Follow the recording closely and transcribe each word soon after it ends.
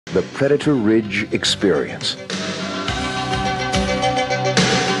the Predator Ridge Experience.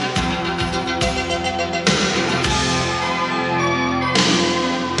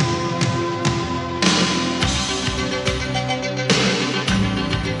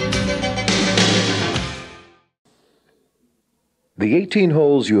 The 18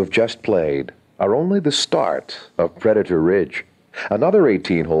 holes you have just played are only the start of Predator Ridge. Another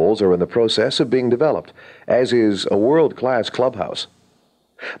 18 holes are in the process of being developed, as is a world-class clubhouse.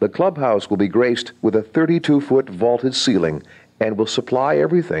 The clubhouse will be graced with a 32-foot vaulted ceiling and will supply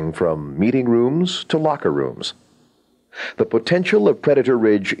everything from meeting rooms to locker rooms. The potential of Predator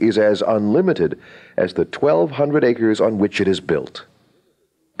Ridge is as unlimited as the 1,200 acres on which it is built.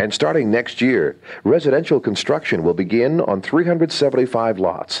 And starting next year, residential construction will begin on 375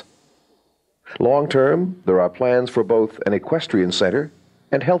 lots. Long-term, there are plans for both an equestrian center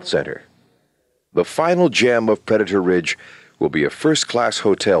and health center. The final gem of Predator Ridge will be a first-class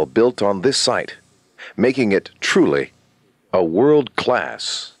hotel built on this site, making it truly a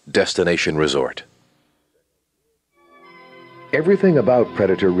world-class destination resort. Everything about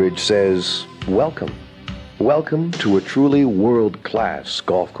Predator Ridge says, welcome. Welcome to a truly world-class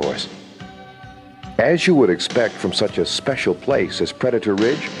golf course. As you would expect from such a special place as Predator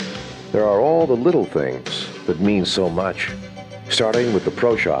Ridge, there are all the little things that mean so much, starting with the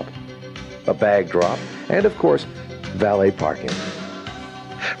pro shop, a bag drop, and of course, valet parking.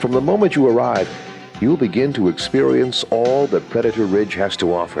 From the moment you arrive, you'll begin to experience all that Predator Ridge has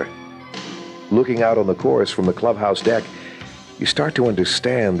to offer. Looking out on the course from the clubhouse deck, you start to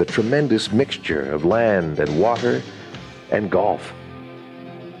understand the tremendous mixture of land and water and golf.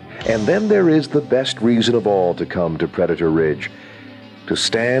 And then there is the best reason of all to come to Predator Ridge, to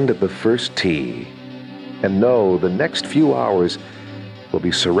stand at the first tee and know the next few hours will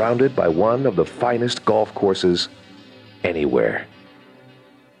be surrounded by one of the finest golf courses anywhere.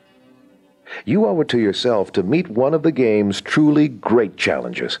 You owe it to yourself to meet one of the game's truly great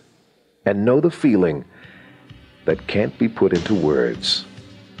challenges and know the feeling that can't be put into words.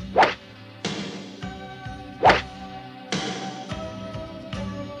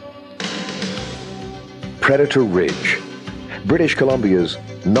 Predator Ridge, British Columbia's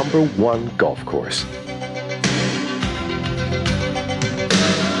 #1 golf course.